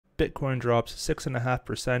Bitcoin drops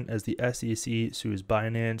 6.5% as the SEC sues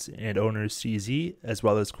Binance and owners CZ, as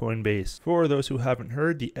well as Coinbase. For those who haven't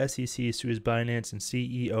heard, the SEC sues Binance and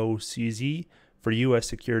CEO CZ for U.S.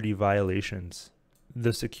 security violations.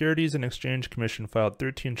 The Securities and Exchange Commission filed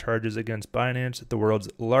 13 charges against Binance, the world's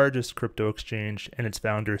largest crypto exchange, and its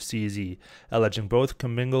founder CZ, alleging both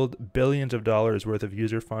commingled billions of dollars worth of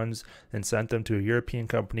user funds and sent them to a European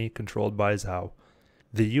company controlled by Zhao.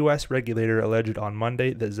 The U.S. regulator alleged on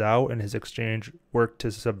Monday that Zhao and his exchange worked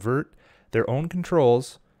to subvert their own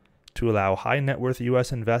controls to allow high-net-worth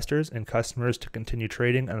U.S. investors and customers to continue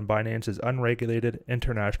trading on Binance's unregulated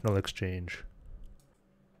international exchange.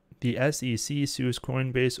 The SEC sues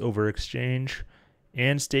Coinbase over exchange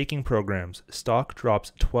and staking programs. Stock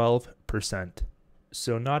drops 12%.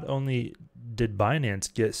 So not only did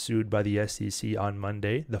Binance get sued by the SEC on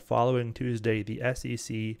Monday, the following Tuesday, the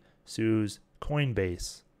SEC sues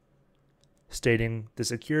Coinbase, stating the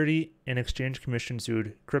Security and Exchange Commission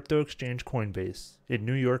sued crypto exchange Coinbase in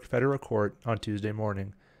New York federal court on Tuesday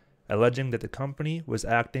morning, alleging that the company was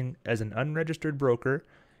acting as an unregistered broker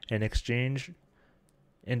and exchange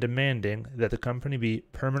and demanding that the company be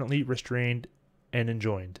permanently restrained and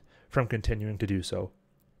enjoined from continuing to do so.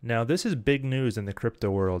 Now, this is big news in the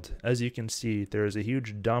crypto world. As you can see, there is a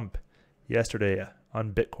huge dump yesterday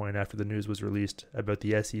on Bitcoin after the news was released about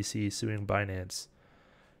the SEC suing Binance.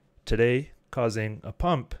 Today, causing a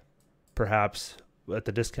pump, perhaps at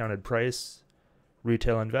the discounted price,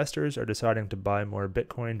 retail investors are deciding to buy more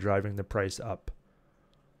Bitcoin, driving the price up.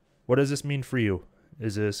 What does this mean for you?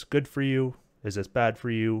 Is this good for you? Is this bad for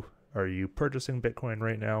you? Are you purchasing Bitcoin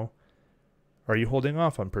right now? Are you holding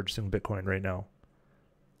off on purchasing Bitcoin right now?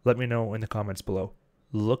 Let me know in the comments below.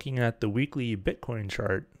 Looking at the weekly Bitcoin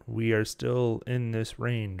chart, we are still in this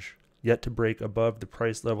range, yet to break above the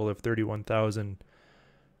price level of 31,000,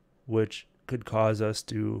 which could cause us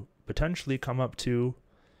to potentially come up to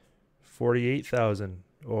 48,000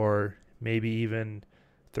 or maybe even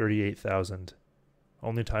 38,000.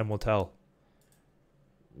 Only time will tell.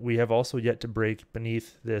 We have also yet to break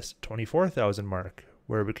beneath this 24,000 mark,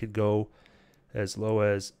 where we could go as low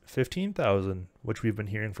as 15,000, which we've been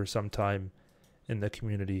hearing for some time in the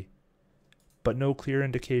community. But no clear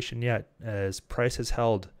indication yet, as price has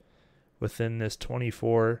held within this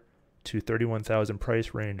 24 to 31,000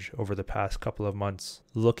 price range over the past couple of months.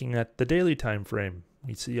 Looking at the daily time frame,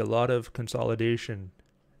 we see a lot of consolidation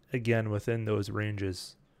again within those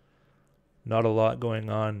ranges. Not a lot going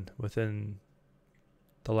on within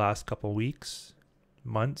the last couple weeks,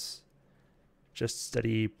 months, just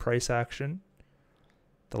steady price action.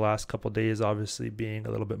 The last couple days obviously being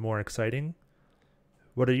a little bit more exciting.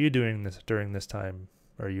 What are you doing during this time?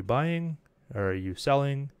 Are you buying? Are you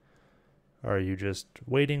selling? Are you just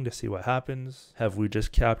waiting to see what happens? Have we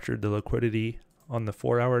just captured the liquidity on the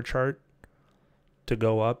 4-hour chart to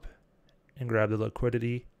go up and grab the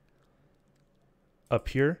liquidity up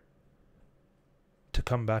here to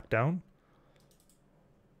come back down?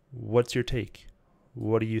 What's your take?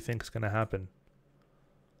 What do you think is going to happen?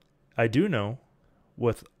 I do know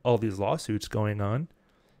with all these lawsuits going on,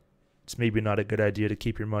 it's maybe not a good idea to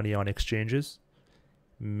keep your money on exchanges.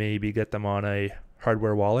 Maybe get them on a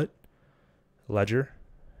hardware wallet, ledger,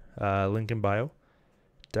 link in bio.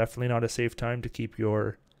 Definitely not a safe time to keep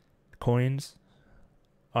your coins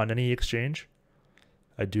on any exchange.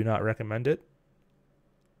 I do not recommend it.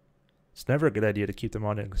 It's never a good idea to keep them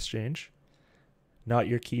on an exchange. Not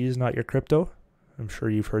your keys, not your crypto. I'm sure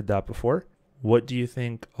you've heard that before. What do you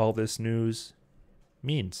think all this news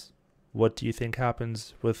means? What do you think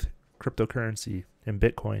happens with cryptocurrency and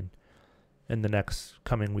Bitcoin in the next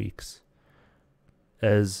coming weeks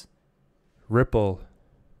as Ripple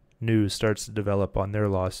news starts to develop on their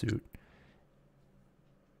lawsuit?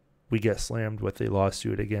 We get slammed with a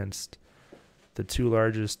lawsuit against the two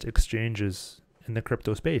largest exchanges in the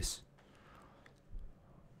crypto space.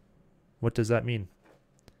 What does that mean?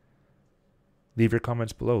 Leave your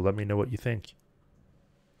comments below. Let me know what you think.